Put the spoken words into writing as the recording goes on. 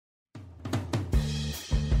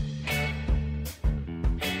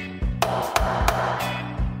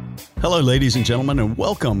Hello, ladies and gentlemen, and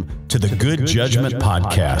welcome to the Good Judgment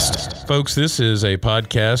Podcast. Folks, this is a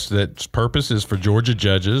podcast that's purpose is for Georgia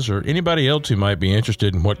judges or anybody else who might be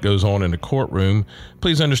interested in what goes on in the courtroom.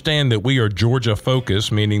 Please understand that we are Georgia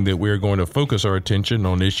focused, meaning that we are going to focus our attention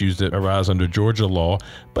on issues that arise under Georgia law,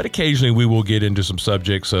 but occasionally we will get into some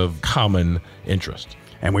subjects of common interest.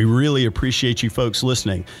 And we really appreciate you folks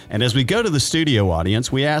listening. And as we go to the studio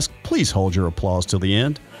audience, we ask, please hold your applause till the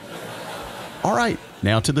end. All right,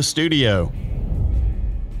 now to the studio.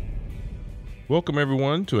 Welcome,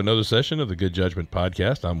 everyone, to another session of the Good Judgment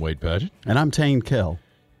Podcast. I'm Wade Padgett. And I'm Tain Kell.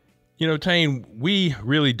 You know, Tain, we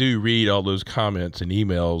really do read all those comments and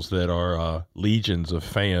emails that our legions of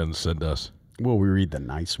fans send us. Well, we read the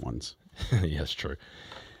nice ones. Yes, true.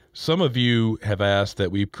 Some of you have asked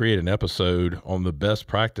that we create an episode on the best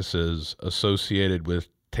practices associated with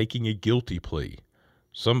taking a guilty plea.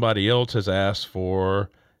 Somebody else has asked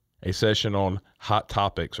for a session on hot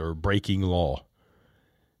topics or breaking law.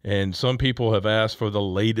 And some people have asked for the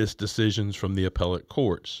latest decisions from the appellate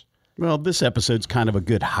courts. Well, this episode's kind of a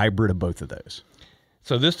good hybrid of both of those.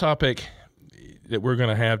 So this topic that we're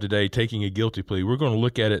going to have today, taking a guilty plea, we're going to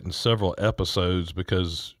look at it in several episodes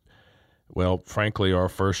because, well, frankly, our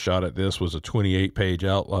first shot at this was a 28-page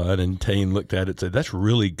outline, and Tain looked at it and said, that's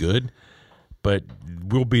really good, but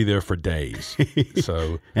we'll be there for days.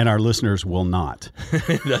 So, and our listeners will not.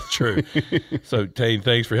 That's true. So, Tain,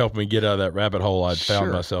 thanks for helping me get out of that rabbit hole I'd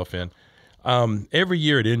found myself in. Every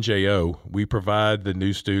year at NJO, we provide the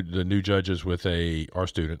new judges with our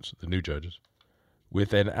students, the new judges,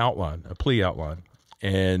 with an outline, a plea outline.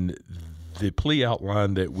 And the plea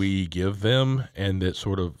outline that we give them, and that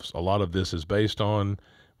sort of a lot of this is based on,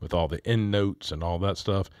 with all the end notes and all that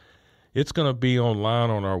stuff, it's going to be online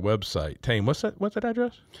on our website. Tain, what's that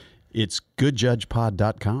address? It's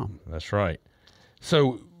goodjudgepod.com. That's right.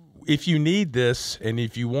 So if you need this and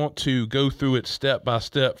if you want to go through it step by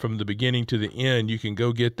step from the beginning to the end, you can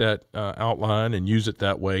go get that outline and use it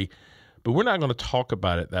that way. But we're not going to talk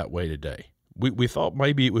about it that way today. We thought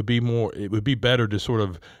maybe it would be better to sort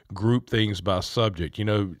of group things by subject. You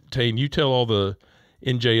know, Tain, you tell all the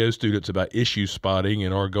NJO students about issue spotting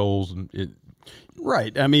and our goals and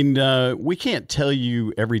Right. I mean, we can't tell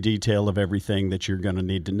you every detail of everything that you're going to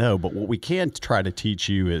need to know, but what we can try to teach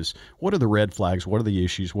you is what are the red flags, what are the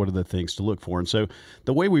issues, what are the things to look for. And so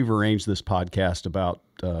the way we've arranged this podcast about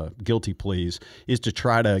guilty pleas is to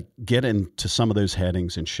try to get into some of those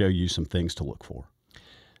headings and show you some things to look for.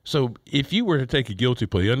 So if you were to take a guilty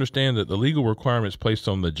plea, understand that the legal requirements placed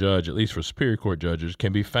on the judge, at least for Superior Court judges,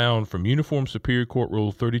 can be found from Uniform Superior Court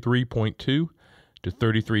Rule 33.2 to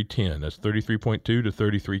 3310. That's 33.2 to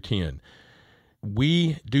 3310.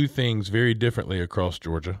 We do things very differently across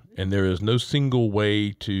Georgia, and there is no single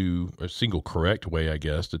correct way, I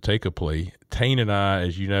guess, to take a plea. Tain and I,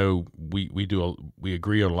 as you know, we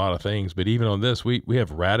agree on a lot of things, but even on this, we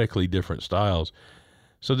have radically different styles.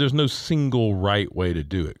 So there's no single right way to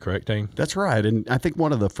do it, correct, Tain? That's right. And I think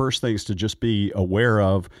one of the first things to just be aware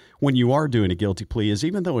of when you are doing a guilty plea is,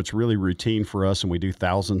 even though it's really routine for us and we do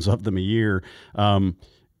thousands of them a year,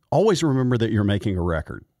 always remember that you're making a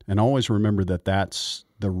record. And always remember that that's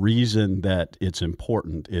the reason that it's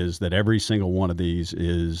important, is that every single one of these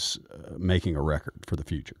is making a record for the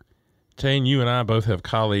future. Tain, you and I both have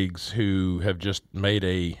colleagues who have just made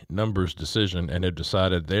a numbers decision and have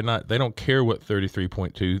decided they don't care what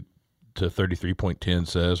 33.2 to 33.10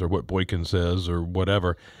 says or what Boykin says or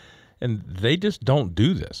whatever, and they just don't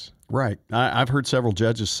do this. Right. I've heard several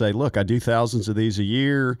judges say, look, I do thousands of these a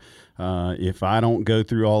year. If I don't go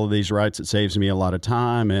through all of these rights, it saves me a lot of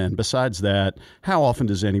time. And besides that, how often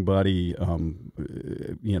does anybody,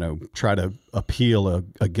 try to appeal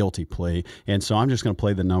a guilty plea? And so I'm just going to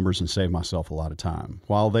play the numbers and save myself a lot of time.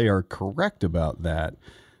 While they are correct about that,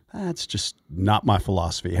 that's just not my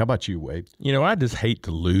philosophy. How about you, Wade? You know, I just hate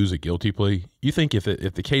to lose a guilty plea. You think if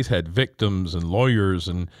the case had victims and lawyers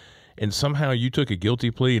and somehow you took a guilty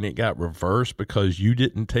plea and it got reversed because you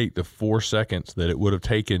didn't take the 4 seconds that it would have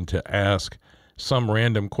taken to ask some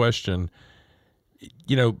random question.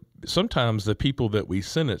 You know, sometimes the people that we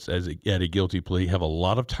sentence at a guilty plea have a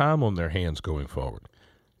lot of time on their hands going forward.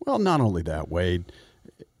 Well, not only that, Wade.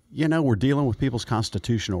 You know, we're dealing with people's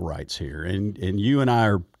constitutional rights here, and you and I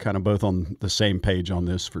are kind of both on the same page on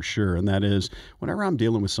this for sure, and that is, whenever I'm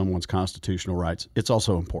dealing with someone's constitutional rights, it's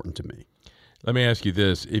also important to me. Let me ask you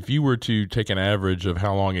this. If you were to take an average of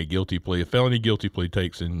how long a felony guilty plea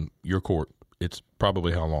takes in your court, it's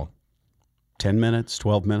probably how long? 10 minutes,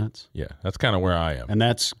 12 minutes. Yeah, that's kind of where I am. And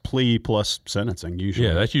that's plea plus sentencing usually.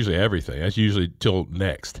 Yeah, that's usually everything. That's usually till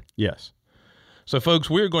next. Yes. So, folks,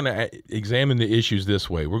 we're going to examine the issues this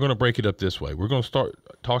way. We're going to break it up this way. We're going to start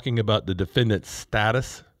talking about the defendant's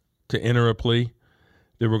status to enter a plea.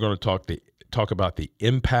 Then we're going to talk about the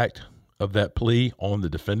impact of that plea on the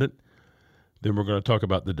defendant. Then we're going to talk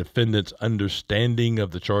about the defendant's understanding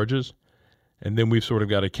of the charges. And then we've sort of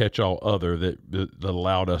got a catch-all other that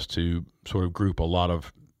allowed us to sort of group a lot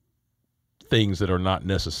of things that are not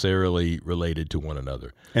necessarily related to one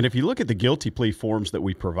another. And if you look at the guilty plea forms that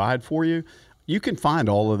we provide for you, you can find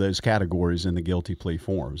all of those categories in the guilty plea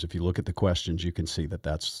forms. If you look at the questions, you can see that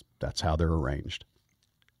that's how they're arranged.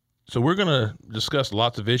 So we're going to discuss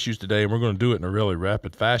lots of issues today, and we're going to do it in a really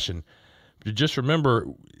rapid fashion. But just remember,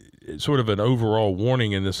 sort of an overall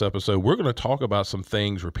warning in this episode, we're going to talk about some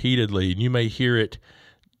things repeatedly, and you may hear it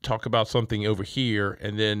talk about something over here,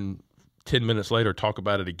 and then 10 minutes later talk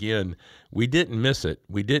about it again. We didn't miss it.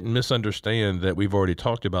 We didn't misunderstand that we've already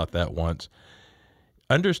talked about that once.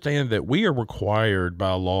 Understand that we are required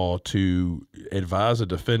by law to advise a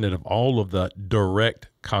defendant of all of the direct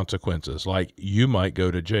consequences, like you might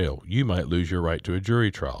go to jail, you might lose your right to a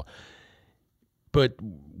jury trial. But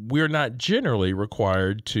we're not generally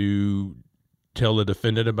required to tell the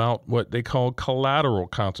defendant about what they call collateral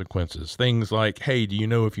consequences. Things like, hey, do you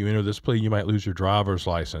know if you enter this plea, you might lose your driver's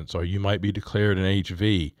license, or you might be declared an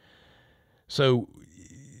HV. So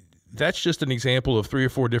that's just an example of 3 or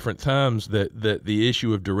 4 different times that the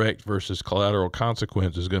issue of direct versus collateral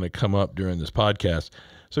consequence is going to come up during this podcast.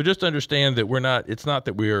 So just understand that it's not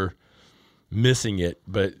that we're missing it,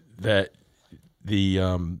 but that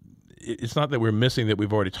it's not that we're missing that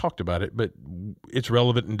we've already talked about it, but it's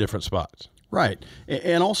relevant in different spots. Right.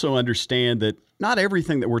 And also understand that not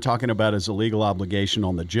everything that we're talking about is a legal obligation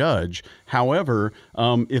on the judge. However,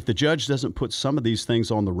 if the judge doesn't put some of these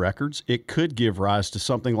things on the records, it could give rise to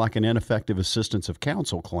something like an ineffective assistance of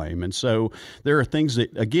counsel claim. And so there are things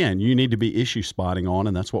that, again, you need to be issue spotting on,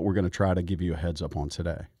 and that's what we're going to try to give you a heads up on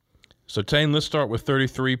today. So, Tain, let's start with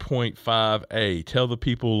 33.5a. Tell the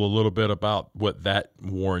people a little bit about what that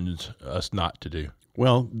warns us not to do.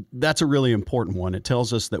 Well, that's a really important one. It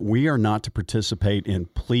tells us that we are not to participate in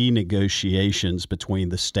plea negotiations between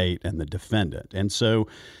the state and the defendant. And so,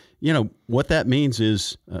 what that means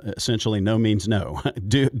is essentially no means no.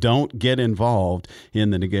 Don't get involved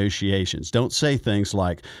in the negotiations. Don't say things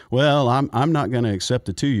like, well, I'm not going to accept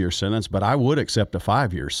a 2-year sentence, but I would accept a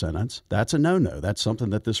 5-year sentence. That's a no-no. That's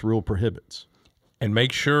something that this rule prohibits. And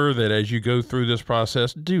make sure that as you go through this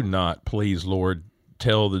process, do not, please, Lord,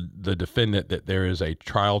 tell the defendant that there is a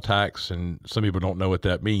trial tax, and some people don't know what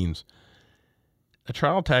that means. A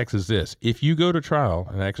trial tax is this. If you go to trial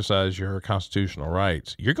and exercise your constitutional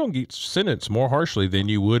rights, you're going to get sentenced more harshly than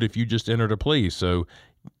you would if you just entered a plea. So,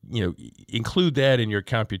 include that in your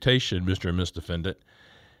computation, Mr. and Miss Defendant.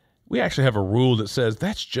 We actually have a rule that says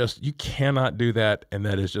you cannot do that, and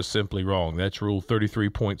that is just simply wrong. That's Rule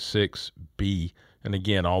 33.6b. And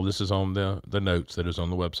again, all this is on the notes that is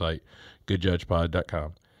on the website,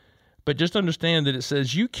 goodjudgepod.com. But just understand that it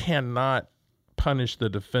says you cannot punish the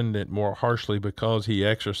defendant more harshly because he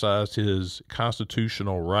exercised his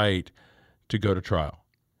constitutional right to go to trial.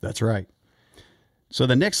 That's right. So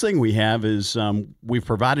the next thing we have is we've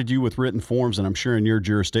provided you with written forms, and I'm sure in your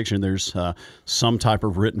jurisdiction there's some type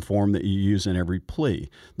of written form that you use in every plea.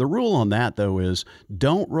 The rule on that, though, is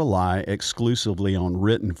don't rely exclusively on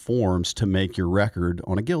written forms to make your record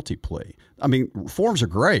on a guilty plea. I mean, forms are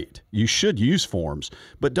great. You should use forms,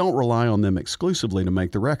 but don't rely on them exclusively to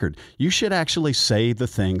make the record. You should actually say the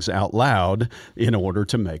things out loud in order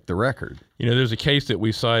to make the record. There's a case that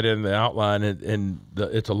we cite in the outline, and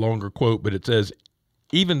it's a longer quote, but it says,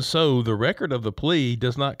 even so, the record of the plea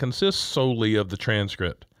does not consist solely of the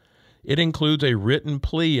transcript. It includes a written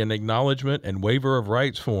plea and acknowledgement and waiver of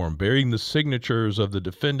rights form bearing the signatures of the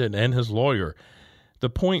defendant and his lawyer. The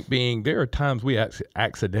point being, there are times we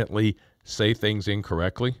accidentally say things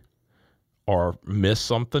incorrectly or miss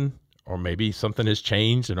something, or maybe something has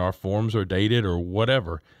changed and our forms are dated or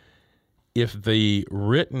whatever. If the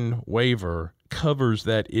written waiver covers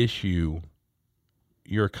that issue,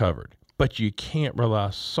 you're covered. But you can't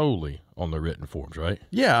rely solely on the written forms, right?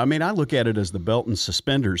 Yeah, I mean, I look at it as the belt and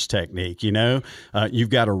suspenders technique, You've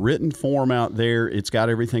got a written form out there. It's got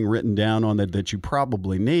everything written down on it that you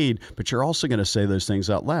probably need, but you're also going to say those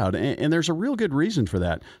things out loud. And there's a real good reason for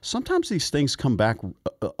that. Sometimes these things come back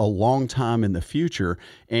a long time in the future,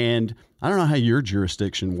 and I don't know how your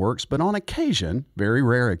jurisdiction works, but on occasion, very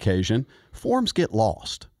rare occasion, forms get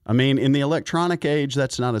lost. I mean, in the electronic age,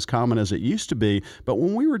 that's not as common as it used to be. But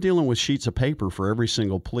when we were dealing with sheets of paper for every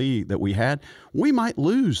single plea that we had, we might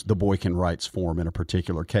lose the Boykin rights form in a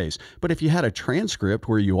particular case. But if you had a transcript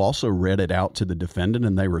where you also read it out to the defendant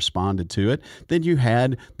and they responded to it, then you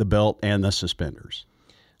had the belt and the suspenders.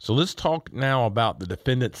 So let's talk now about the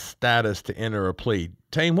defendant's status to enter a plea.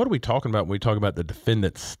 Tain, what are we talking about when we talk about the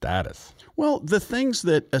defendant's status? Well, the things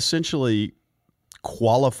that essentially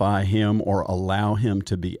qualify him or allow him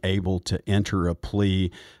to be able to enter a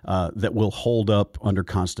plea that will hold up under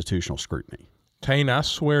constitutional scrutiny. Tain, I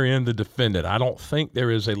swear in the defendant. I don't think there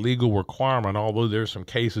is a legal requirement, although there are some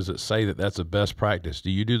cases that say that that's a best practice. Do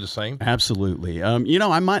you do the same? Absolutely.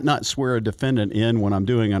 I might not swear a defendant in when I'm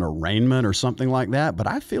doing an arraignment or something like that, but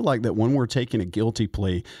I feel like that when we're taking a guilty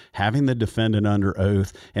plea, having the defendant under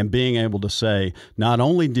oath and being able to say, not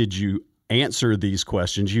only did you answer these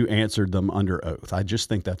questions, you answered them under oath. I just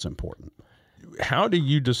think that's important. How do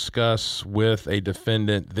you discuss with a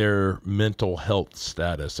defendant their mental health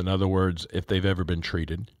status? In other words, if they've ever been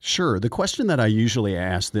treated? Sure. The question that I usually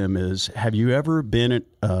ask them is, have you ever been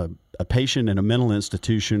a patient in a mental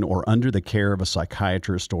institution or under the care of a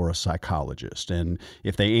psychiatrist or a psychologist? And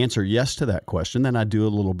if they answer yes to that question, then I do a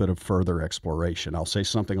little bit of further exploration. I'll say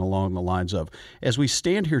something along the lines of, as we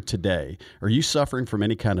stand here today, are you suffering from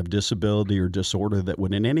any kind of disability or disorder that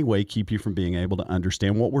would in any way keep you from being able to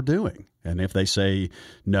understand what we're doing? And if they say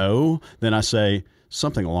no, then I say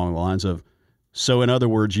something along the lines of, so in other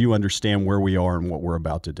words, you understand where we are and what we're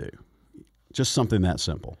about to do. Just something that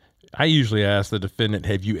simple. I usually ask the defendant,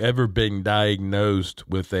 have you ever been diagnosed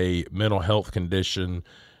with a mental health condition,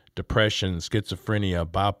 depression, schizophrenia,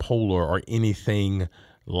 bipolar, or anything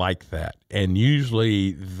like that? And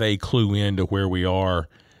usually they clue into where we are.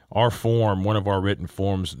 Our form, one of our written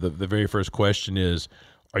forms, the very first question is,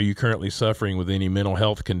 are you currently suffering with any mental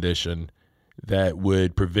health condition that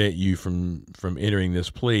would prevent you from entering this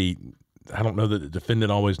plea? I don't know that the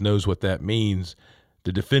defendant always knows what that means.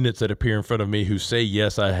 The defendants that appear in front of me who say,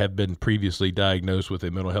 yes, I have been previously diagnosed with a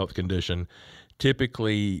mental health condition,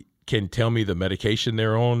 typically can tell me the medication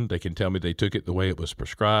they're on. They can tell me they took it the way it was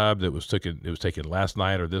prescribed, it was taken last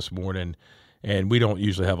night or this morning, and we don't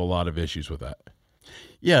usually have a lot of issues with that.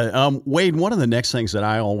 Yeah, Wade, one of the next things that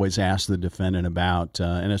I always ask the defendant about,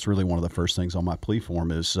 and it's really one of the first things on my plea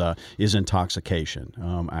form, is intoxication.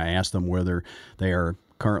 I ask them whether they are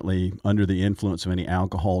currently under the influence of any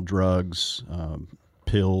alcohol, drugs,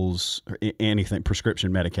 pills, or anything,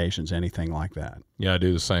 prescription medications, anything like that. Yeah, I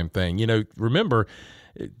do the same thing. Remember,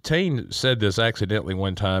 Tain said this accidentally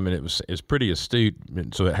one time, and it's pretty astute,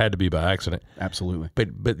 so it had to be by accident. Absolutely.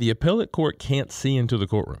 But the appellate court can't see into the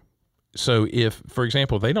courtroom. So if, for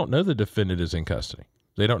example, they don't know the defendant is in custody,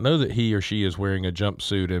 they don't know that he or she is wearing a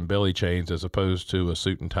jumpsuit and belly chains as opposed to a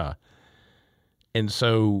suit and tie. And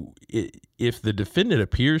so if the defendant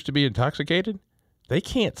appears to be intoxicated, they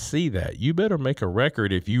can't see that. You better make a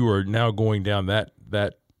record if you are now going down that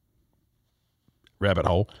rabbit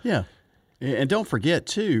hole. Yeah. And don't forget,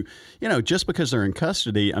 too, just because they're in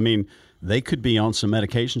custody, I mean, they could be on some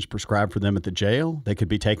medications prescribed for them at the jail. They could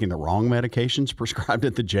be taking the wrong medications prescribed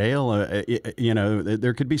at the jail.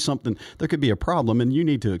 There could be something, there could be a problem, and you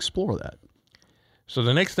need to explore that. So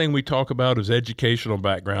the next thing we talk about is educational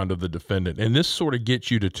background of the defendant. And this sort of gets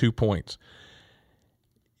you to 2 points.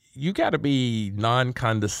 You got to be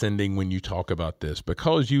non-condescending when you talk about this.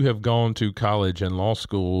 Because you have gone to college and law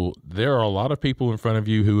school, there are a lot of people in front of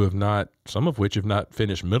you who have not, some of which have not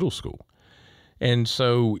finished middle school. And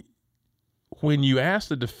so when you ask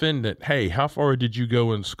the defendant, hey, how far did you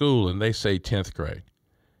go in school? And they say 10th grade.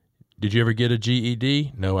 Did you ever get a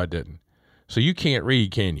GED? No, I didn't. So you can't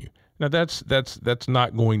read, can you? Now that's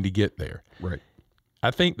not going to get there. Right. I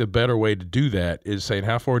think the better way to do that is saying,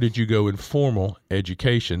 how far did you go in formal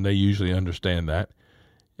education? They usually understand that.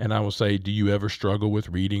 And I will say, do you ever struggle with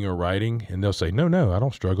reading or writing? And they'll say, no, I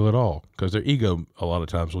don't struggle at all. Because their ego a lot of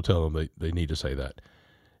times will tell them they need to say that.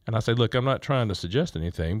 And I say, look, I'm not trying to suggest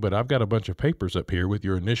anything, but I've got a bunch of papers up here with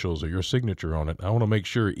your initials or your signature on it. I want to make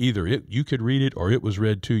sure either you could read it or it was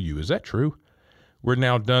read to you. Is that true? We're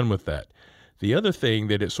now done with that. The other thing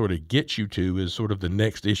that it sort of gets you to is sort of the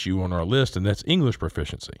next issue on our list, and that's English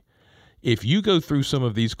proficiency. If you go through some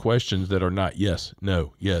of these questions that are not yes,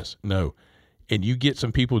 no, and you get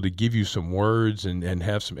some people to give you some words and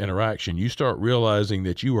have some interaction, you start realizing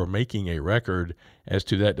that you are making a record as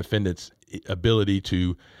to that defendant's ability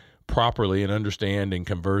to properly and understand and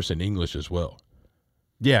converse in English as well.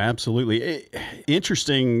 Yeah, absolutely.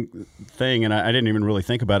 Interesting thing, and I didn't even really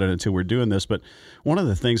think about it until we're doing this, but one of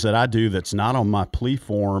the things that I do that's not on my plea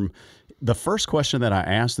form the first question that I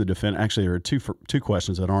ask the defendant, actually there are two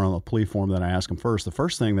questions that aren't on the plea form that I ask them first. The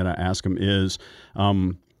first thing that I ask them is,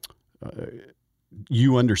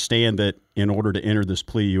 you understand that in order to enter this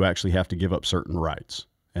plea, you actually have to give up certain rights.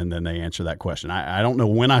 And then they answer that question. I don't know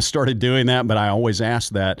when I started doing that, but I always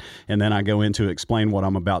ask that. And then I go into explain what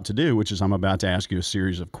I'm about to do, which is I'm about to ask you a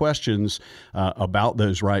series of questions about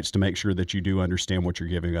those rights to make sure that you do understand what you're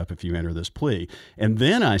giving up if you enter this plea. And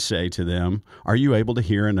then I say to them, are you able to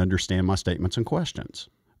hear and understand my statements and questions?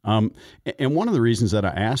 And one of the reasons that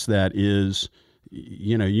I ask that is,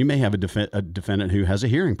 you may have a defendant who has a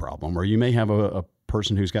hearing problem, or you may have a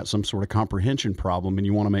person who's got some sort of comprehension problem, and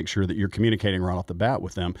you want to make sure that you're communicating right off the bat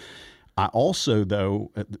with them. I also,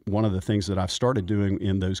 though, one of the things that I've started doing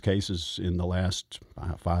in those cases in the last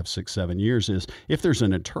 5, 6, 7 years is if there's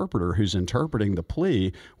an interpreter who's interpreting the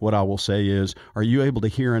plea, what I will say is, are you able to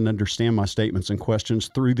hear and understand my statements and questions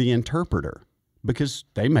through the interpreter? Because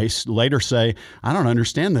they may later say, I don't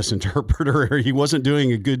understand this interpreter, or he wasn't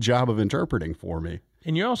doing a good job of interpreting for me.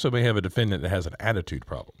 And you also may have a defendant that has an attitude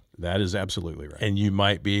problem. That is absolutely right. And you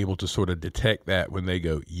might be able to sort of detect that when they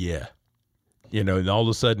go, yeah. And all of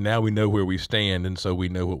a sudden now we know where we stand, and so we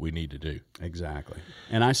know what we need to do. Exactly.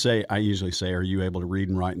 And I usually say, are you able to read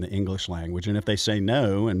and write in the English language? And if they say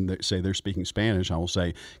no, and they say they're speaking Spanish, I will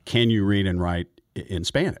say, can you read and write in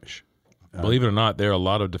Spanish? Believe it or not, there are a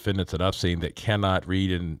lot of defendants that I've seen that cannot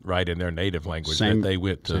read and write in their native language that they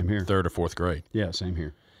went to third or fourth grade. Yeah, same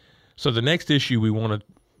here. So the next issue we want to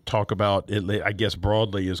talk about, I guess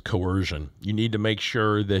broadly, is coercion. You need to make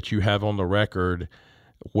sure that you have on the record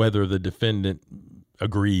whether the defendant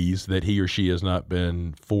agrees that he or she has not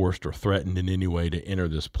been forced or threatened in any way to enter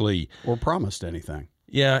this plea. Or promised anything.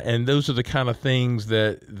 Yeah, and those are the kind of things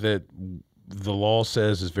that the law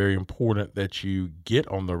says is very important that you get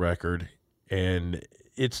on the record. And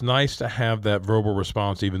it's nice to have that verbal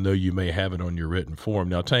response, even though you may have it on your written form.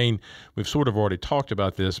 Now, Tain, we've sort of already talked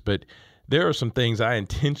about this, but there are some things I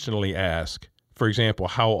intentionally ask. For example,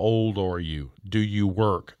 how old are you? Do you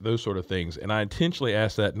work? Those sort of things. And I intentionally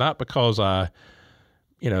ask that not because I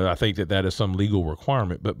think that is some legal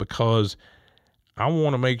requirement, but because I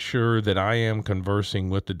want to make sure that I am conversing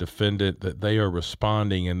with the defendant, that they are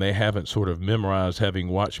responding and they haven't sort of memorized, having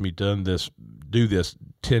watched me do this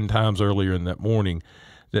 10 times earlier in that morning,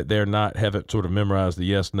 that haven't sort of memorized the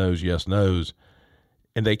yes, no's,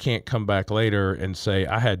 and they can't come back later and say,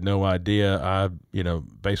 I had no idea. I,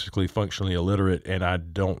 basically functionally illiterate, and I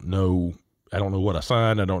don't know what I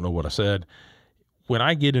signed. I don't know what I said. When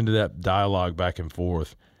I get into that dialogue back and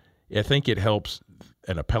forth, I think it helps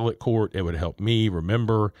an appellate court. It would help me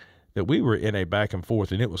remember that we were in a back and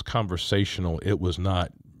forth, and it was conversational. It was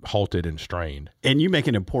not halted and strained. And you make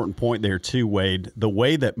an important point there too, Wade. The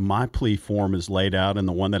way that my plea form is laid out and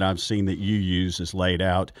the one that I've seen that you use is laid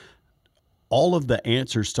out, all of the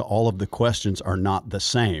answers to all of the questions are not the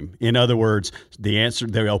same. In other words, the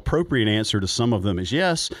appropriate answer to some of them is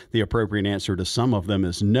yes, the appropriate answer to some of them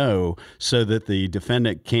is no, so that the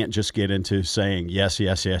defendant can't just get into saying yes to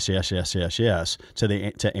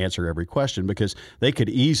answer every question, because they could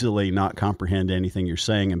easily not comprehend anything you're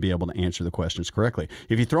saying and be able to answer the questions correctly.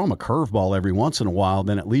 If you throw them a curveball every once in a while,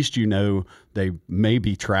 then at least they may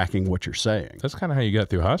be tracking what you're saying. That's kind of how you got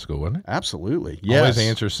through high school, wasn't it? Absolutely. Yes. Always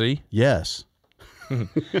answer C? Yes.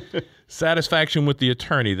 Satisfaction with the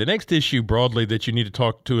attorney. The next issue broadly that you need to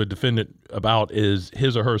talk to a defendant about is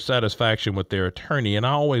his or her satisfaction with their attorney. And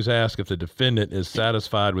I always ask if the defendant is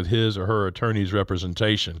satisfied with his or her attorney's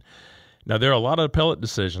representation. Now, there are a lot of appellate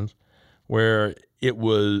decisions where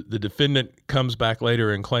the defendant comes back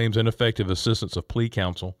later and claims ineffective assistance of plea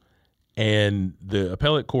counsel. And the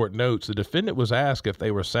appellate court notes the defendant was asked if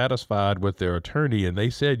they were satisfied with their attorney, and they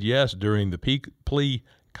said yes during the plea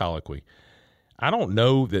colloquy. I don't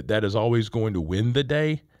know that is always going to win the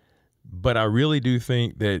day, but I really do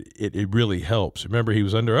think that it really helps. Remember, he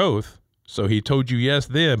was under oath, so he told you yes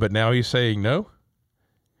then, but now he's saying no?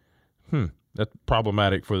 That's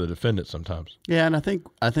problematic for the defendant sometimes. Yeah, and I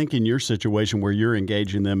think in your situation where you're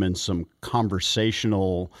engaging them in some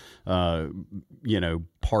conversational,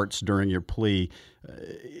 parts during your plea,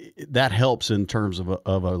 that helps in terms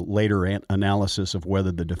of a later analysis of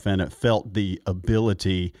whether the defendant felt the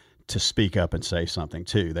ability to speak up and say something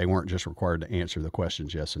too. They weren't just required to answer the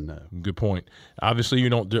questions yes and no. Good point. Obviously, you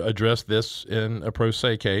don't address this in a pro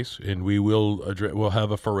se case, and we'll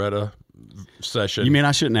have a Ferretta session. You mean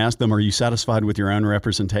I shouldn't ask them, are you satisfied with your own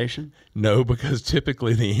representation? No, because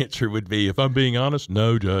typically the answer would be, if I'm being honest,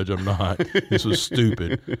 no, Judge, I'm not. This was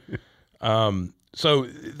stupid. So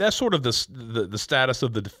that's sort of the status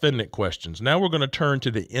of the defendant questions. Now we're going to turn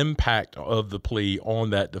to the impact of the plea on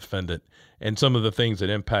that defendant and some of the things that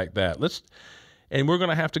impact that. And we're going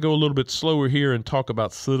to have to go a little bit slower here and talk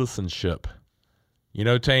about citizenship. You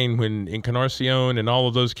know, Tain, when Encarnacion and all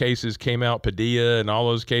of those cases came out, Padilla and all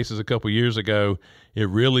those cases a couple years ago, it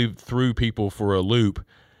really threw people for a loop.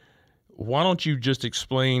 Why don't you just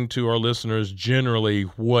explain to our listeners generally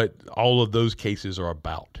what all of those cases are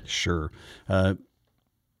about? Sure.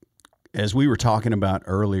 As we were talking about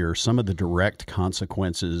earlier, some of the direct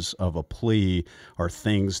consequences of a plea are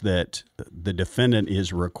things that the defendant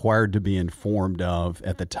is required to be informed of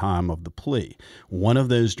at the time of the plea. One of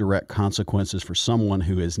those direct consequences for someone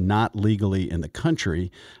who is not legally in the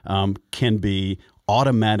country can be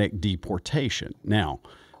automatic deportation. Now,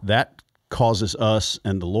 that causes us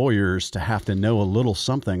and the lawyers to have to know a little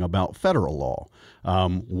something about federal law.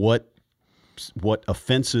 What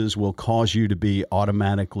offenses will cause you to be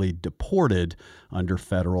automatically deported under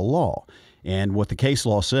federal law. And what the case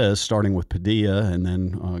law says, starting with Padilla and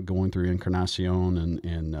then going through Encarnacion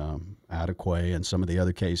and Adequay and some of the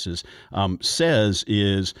other cases, says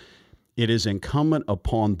is it is incumbent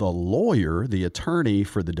upon the lawyer, the attorney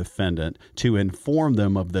for the defendant, to inform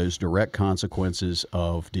them of those direct consequences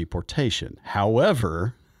of deportation.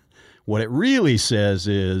 However, what it really says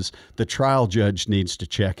is the trial judge needs to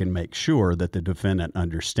check and make sure that the defendant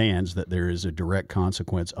understands that there is a direct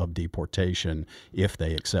consequence of deportation if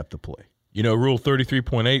they accept the plea. You know, Rule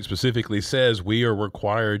 33.8 specifically says we are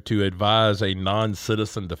required to advise a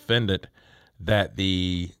non-citizen defendant that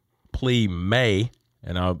the plea may,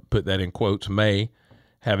 and I'll put that in quotes, may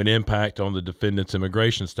have an impact on the defendant's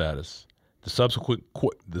immigration status. The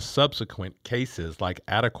subsequent cases like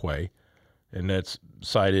Adequay, and that's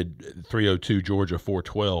cited 302 Georgia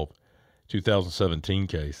 412, 2017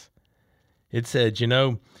 case. It said, you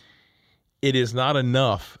know, it is not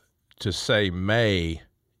enough to say may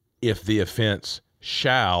if the offense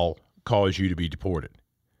shall cause you to be deported.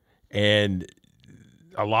 And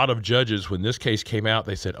a lot of judges, when this case came out,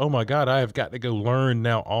 they said, oh my God, I have got to go learn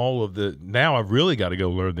now I've really got to go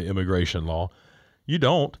learn the immigration law. You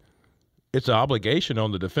don't. It's an obligation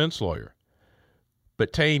on the defense lawyer.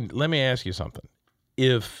 But Tain, let me ask you something.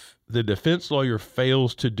 If the defense lawyer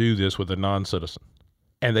fails to do this with a non-citizen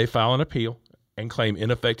and they file an appeal and claim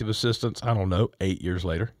ineffective assistance, 8 years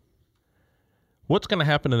later, what's going to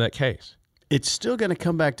happen in that case? It's still going to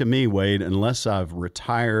come back to me, Wade, unless I've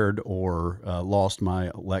retired or lost my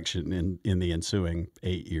election in the ensuing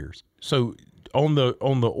 8 years. So on the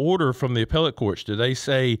order from the appellate courts, do they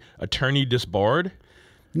say attorney disbarred?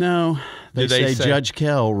 No, they say Judge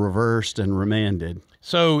Kell reversed and remanded.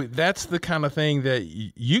 So that's the kind of thing that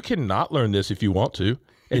you cannot learn this if you want to,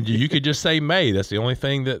 and you could just say may. That's the only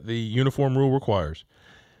thing that the uniform rule requires.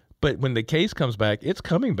 But when the case comes back, it's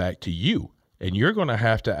coming back to you, and you're going to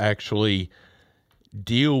have to actually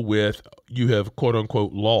deal with you have, quote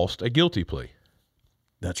unquote, lost a guilty plea.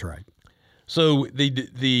 That's right. So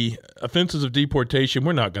the offenses of deportation,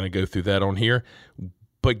 we're not going to go through that on here,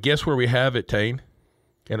 but guess where we have it, Tain?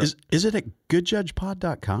 Is it at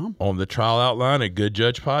goodjudgepod.com? On the trial outline at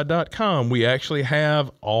goodjudgepod.com, we actually have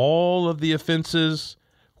all of the offenses,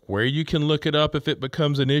 where you can look it up if it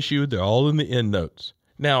becomes an issue. They're all in the end notes.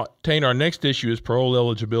 Now, Tain, our next issue is parole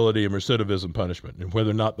eligibility and recidivism punishment, and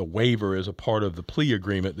whether or not the waiver is a part of the plea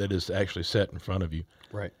agreement that is actually set in front of you.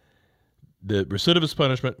 Right. The recidivist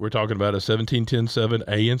punishment we're talking about is 1710.7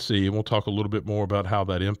 A and C, and we'll talk a little bit more about how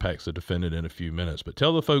that impacts the defendant in a few minutes. But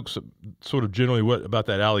tell the folks sort of generally what about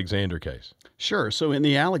that Alexander case. Sure. So in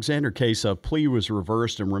the Alexander case, a plea was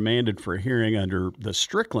reversed and remanded for a hearing under the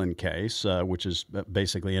Strickland case, which is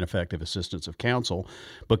basically ineffective assistance of counsel,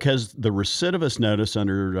 because the recidivist notice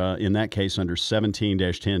under in that case under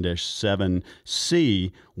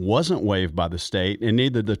 17-10-7C wasn't waived by the state, and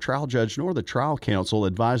neither the trial judge nor the trial counsel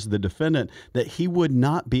advised the defendant that he would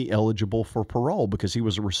not be eligible for parole because he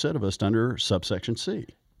was a recidivist under subsection C.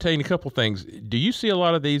 Tain, a couple things. Do you see a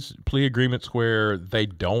lot of these plea agreements where they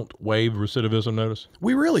don't waive recidivism notice?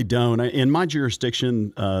 We really don't. In my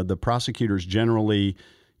jurisdiction, the prosecutors generally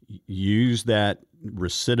use that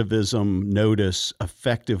recidivism notice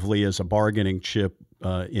effectively as a bargaining chip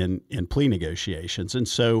in plea negotiations. And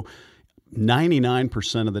so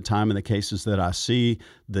 99% of the time in the cases that I see,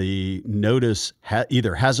 the notice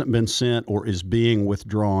either hasn't been sent or is being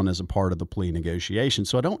withdrawn as a part of the plea negotiation.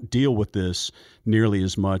 So I don't deal with this nearly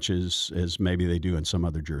as much as maybe they do in some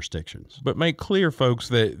other jurisdictions. But make clear, folks,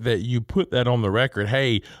 that you put that on the record.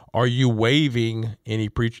 Hey, are you waiving any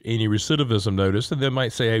recidivism notice? And they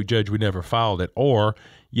might say, hey, Judge, we never filed it. Or,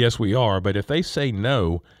 yes, we are. But if they say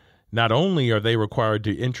no, not only are they required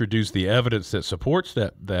to introduce the evidence that supports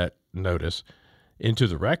that notice into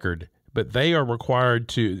the record, but they are required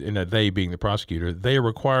to, and they being the prosecutor, they are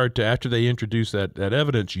required to, after they introduce that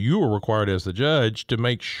evidence, you are required as the judge to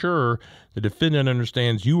make sure the defendant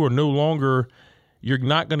understands you're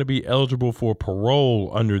not going to be eligible for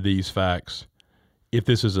parole under these facts if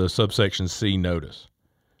this is a subsection C notice.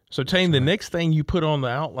 So, Tain, the next thing you put on the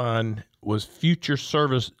outline was future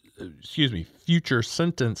sentence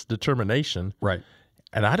determination. Right.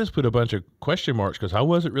 And I just put a bunch of question marks because I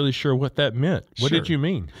wasn't really sure what that meant. What Sure. did you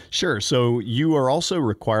mean? Sure. So you are also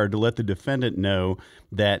required to let the defendant know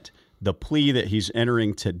that the plea that he's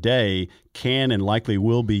entering today can and likely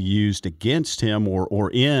will be used against him or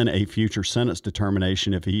in a future sentence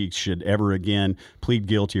determination if he should ever again plead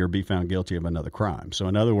guilty or be found guilty of another crime. So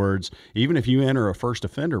in other words, even if you enter a first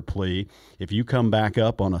offender plea, if you come back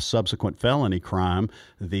up on a subsequent felony crime,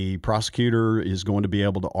 the prosecutor is going to be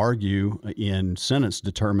able to argue in sentence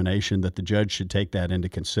determination that the judge should take that into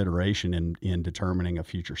consideration in determining a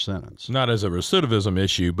future sentence. Not as a recidivism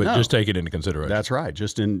issue, but just take it into consideration. That's right.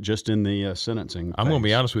 Just in the sentencing. I'm going to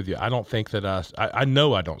be honest with you. I don't think that I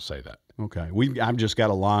know I don't say that. Okay. I've just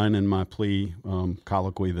got a line in my plea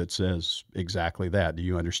colloquy that says exactly that. Do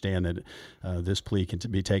you understand that this plea can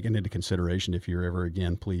be taken into consideration if you're ever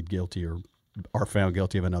again plead guilty or are found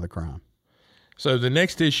guilty of another crime? So the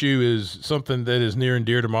next issue is something that is near and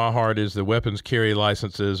dear to my heart is the weapons carry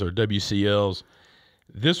licenses or WCLs.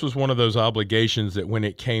 This was one of those obligations that when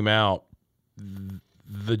it came out,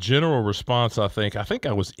 the general response, I think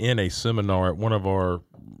I was in a seminar at one of our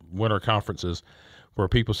winter conferences where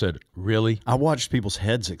people said, really? I watched people's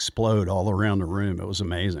heads explode all around the room. It was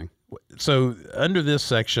amazing. So under this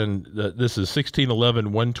section, this is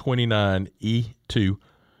 1611-129E2,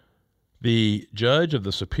 the judge of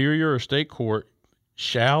the superior or state court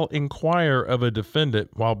shall inquire of a defendant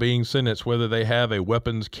while being sentenced whether they have a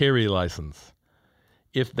weapons carry license.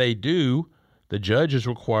 If they do, the judge is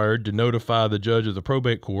required to notify the judge of the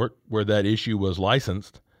probate court where that issue was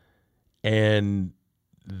licensed, and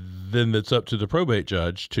then it's up to the probate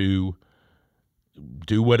judge to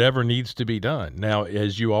do whatever needs to be done. Now,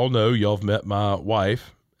 as you all know, y'all have met my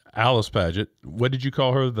wife, Alice Paget. What did you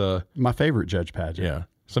call her? My favorite Judge Paget. Yeah.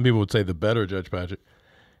 Some people would say the better Judge Paget.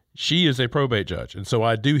 She is a probate judge, and so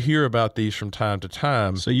I do hear about these from time to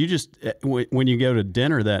time. So you just, when you go to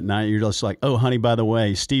dinner that night, you're just like, oh, honey, by the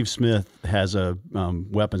way, Steve Smith has a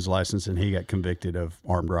weapons license, and he got convicted of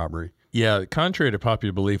armed robbery. Yeah, contrary to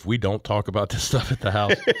popular belief, we don't talk about this stuff at the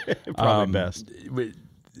house. Probably best.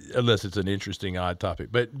 Unless it's an interesting, odd topic.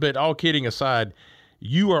 But all kidding aside,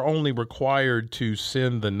 you are only required to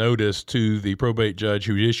send the notice to the probate judge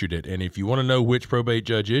who issued it. And if you want to know which probate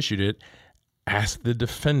judge issued it, ask the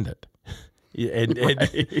defendant. And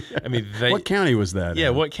I mean, what county was that? Yeah,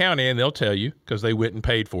 what county? And they'll tell you because they went and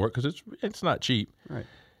paid for it because it's not cheap. Right.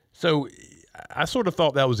 So I sort of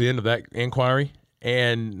thought that was the end of that inquiry.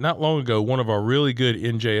 And not long ago, one of our really good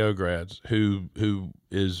NJO grads who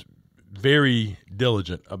is very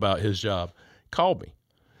diligent about his job called me.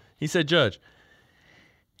 He said, Judge,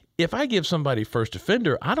 if I give somebody first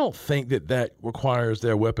offender, I don't think that requires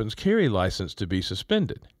their weapons carry license to be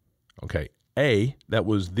suspended. Okay. A, that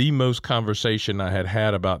was the most conversation I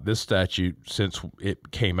had about this statute since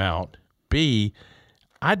it came out. B,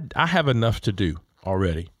 I have enough to do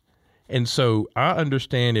already. And so I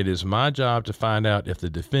understand it is my job to find out if the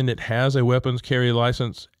defendant has a weapons carry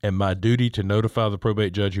license and my duty to notify the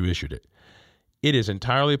probate judge who issued it. It is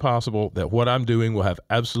entirely possible that what I'm doing will have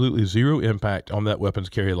absolutely zero impact on that weapons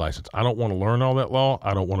carry license. I don't want to learn all that law.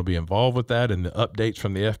 I don't want to be involved with that and the updates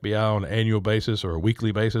from the FBI on an annual basis or a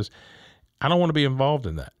weekly basis. I don't want to be involved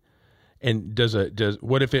in that. And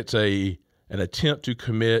what if it's an attempt to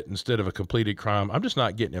commit instead of a completed crime? I'm just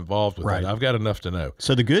not getting involved with that. I've got enough to know.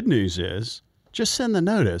 So the good news is just send the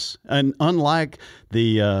notice. And unlike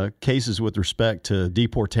the cases with respect to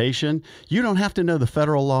deportation, you don't have to know the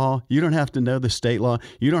federal law. You don't have to know the state law.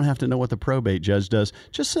 You don't have to know what the probate judge does.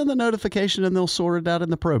 Just send the notification and they'll sort it out in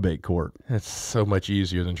the probate court. It's so much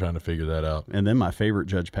easier than trying to figure that out. And then my favorite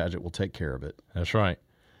Judge Paget will take care of it. That's right.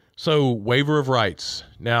 So waiver of rights.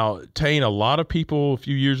 Now, Tain, a lot of people a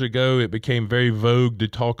few years ago, it became very vogue to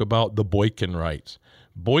talk about the Boykin rights.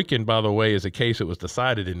 Boykin, by the way, is a case that was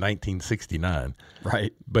decided in 1969.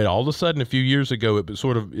 Right. But all of a sudden, a few years ago, it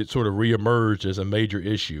sort of reemerged as a major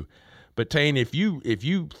issue. But Tain, if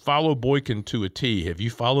you follow Boykin to a T, have you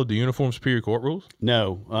followed the Uniform Superior Court rules?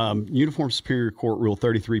 No. Uniform Superior Court Rule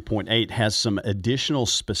 33.8 has some additional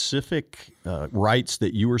specific rights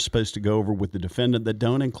that you were supposed to go over with the defendant that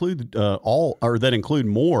don't include that include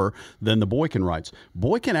more than the Boykin rights.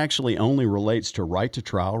 Boykin actually only relates to right to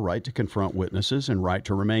trial, right to confront witnesses, and right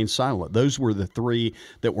to remain silent. Those were the three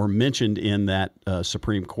that were mentioned in that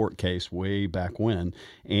Supreme Court case way back when.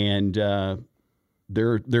 And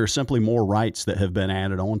there are simply more rights that have been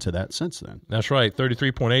added on to that since then. That's right.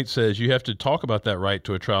 33.8 says you have to talk about that right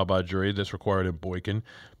to a trial by jury that's required in Boykin,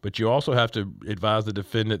 but you also have to advise the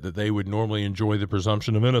defendant that they would normally enjoy the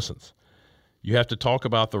presumption of innocence. You have to talk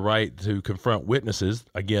about the right to confront witnesses,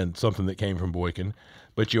 again, something that came from Boykin,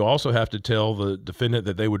 but you also have to tell the defendant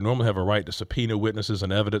that they would normally have a right to subpoena witnesses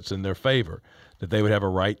and evidence in their favor, that they would have a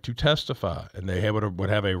right to testify, and they would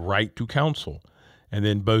have a right to counsel. And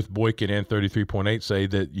then both Boykin and 33.8 say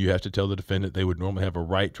that you have to tell the defendant they would normally have a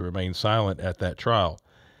right to remain silent at that trial.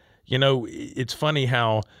 You know, it's funny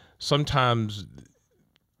how sometimes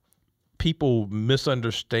people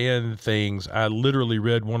misunderstand things. I literally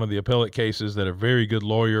read one of the appellate cases that a very good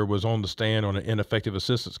lawyer was on the stand on an ineffective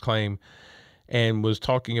assistance claim and was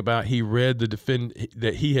talking about he read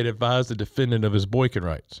that he had advised the defendant of his Boykin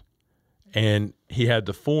rights. And he had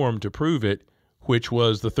the form to prove it, which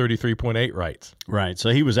was the 33.8 rights. Right. So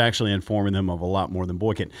he was actually informing them of a lot more than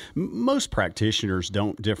Boykin. Most practitioners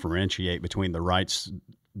don't differentiate between the rights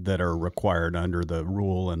that are required under the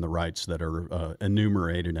rule and the rights that are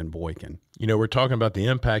enumerated in Boykin. You know, we're talking about the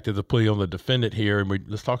impact of the plea on the defendant here, and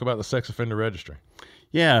let's talk about the sex offender registry.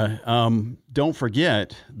 Yeah. Don't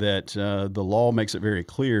forget that the law makes it very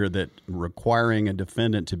clear that requiring a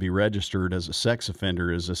defendant to be registered as a sex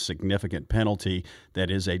offender is a significant penalty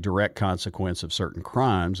that is a direct consequence of certain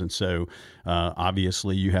crimes. And so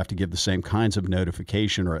obviously you have to give the same kinds of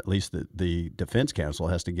notification, or at least the defense counsel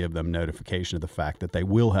has to give them notification of the fact that they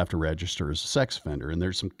will have to register as a sex offender. And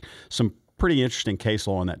there's some pretty interesting case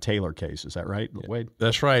law in that Taylor case. Is that right, Wade?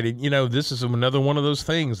 That's right. And, you know, this is another one of those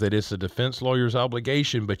things that it's a defense lawyer's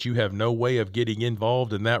obligation, but you have no way of getting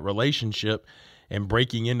involved in that relationship and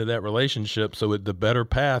breaking into that relationship. So the better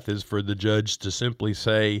path is for the judge to simply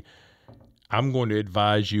say, I'm going to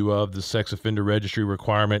advise you of the sex offender registry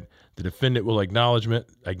requirement. The defendant will acknowledge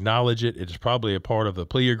it. It's probably a part of the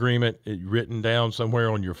plea agreement written down somewhere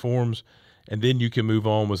on your forms, and then you can move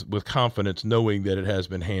on with confidence knowing that it has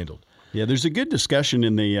been handled. Yeah, there's a good discussion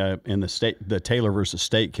in the Taylor versus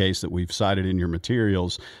State case that we've cited in your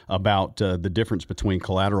materials about the difference between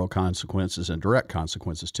collateral consequences and direct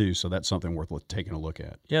consequences too. So that's something worth taking a look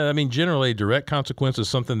at. Yeah, I mean, generally, direct consequence is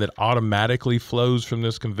something that automatically flows from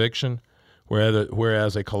this conviction,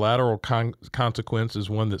 whereas a collateral consequence is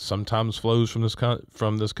one that sometimes flows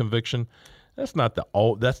from this conviction. That's not the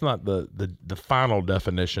final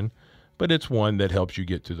definition, but it's one that helps you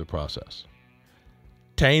get through the process.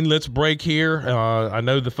 Tain, let's break here. I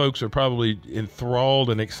know the folks are probably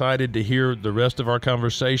enthralled and excited to hear the rest of our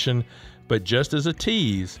conversation, but just as a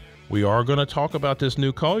tease, we are going to talk about this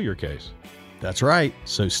new Collier case. That's right,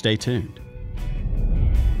 so stay tuned.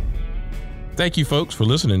 Thank you, folks, for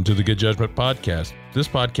listening to the Good Judgment Podcast. This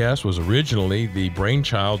podcast was originally the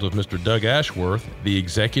brainchild of Mr. Doug Ashworth, the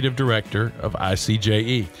Executive Director of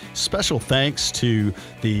ICJE. Special thanks to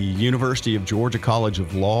the University of Georgia College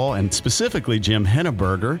of Law and specifically Jim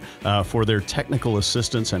Henneberger for their technical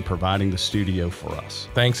assistance and providing the studio for us.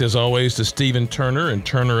 Thanks, as always, to Stephen Turner and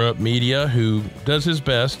Turner Up Media, who does his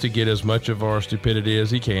best to get as much of our stupidity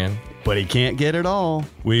as he can. But he can't get it all.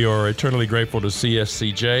 We are eternally grateful to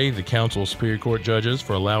CSCJ, the Council of Superior Court Judges,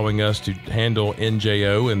 for allowing us to handle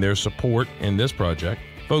NJO and their support in this project.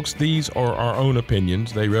 Folks, these are our own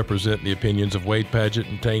opinions. They represent the opinions of Wade Padgett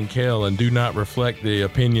and Tain Kell and do not reflect the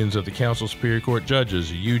opinions of the Council of Superior Court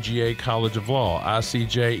Judges, UGA College of Law,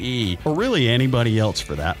 ICJE, or really anybody else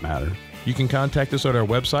for that matter. You can contact us at our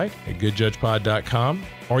website at goodjudgepod.com,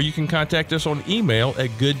 or you can contact us on email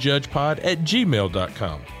at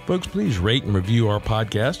goodjudgepod@gmail.com. Folks, please rate and review our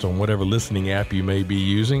podcast on whatever listening app you may be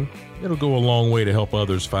using. It'll go a long way to help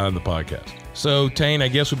others find the podcast. So, Tain, I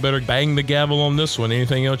guess we better bang the gavel on this one.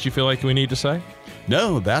 Anything else you feel like we need to say?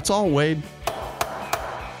 No, that's all, Wade.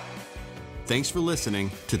 Thanks for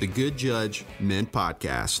listening to the Good Judge Men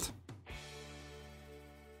Podcast.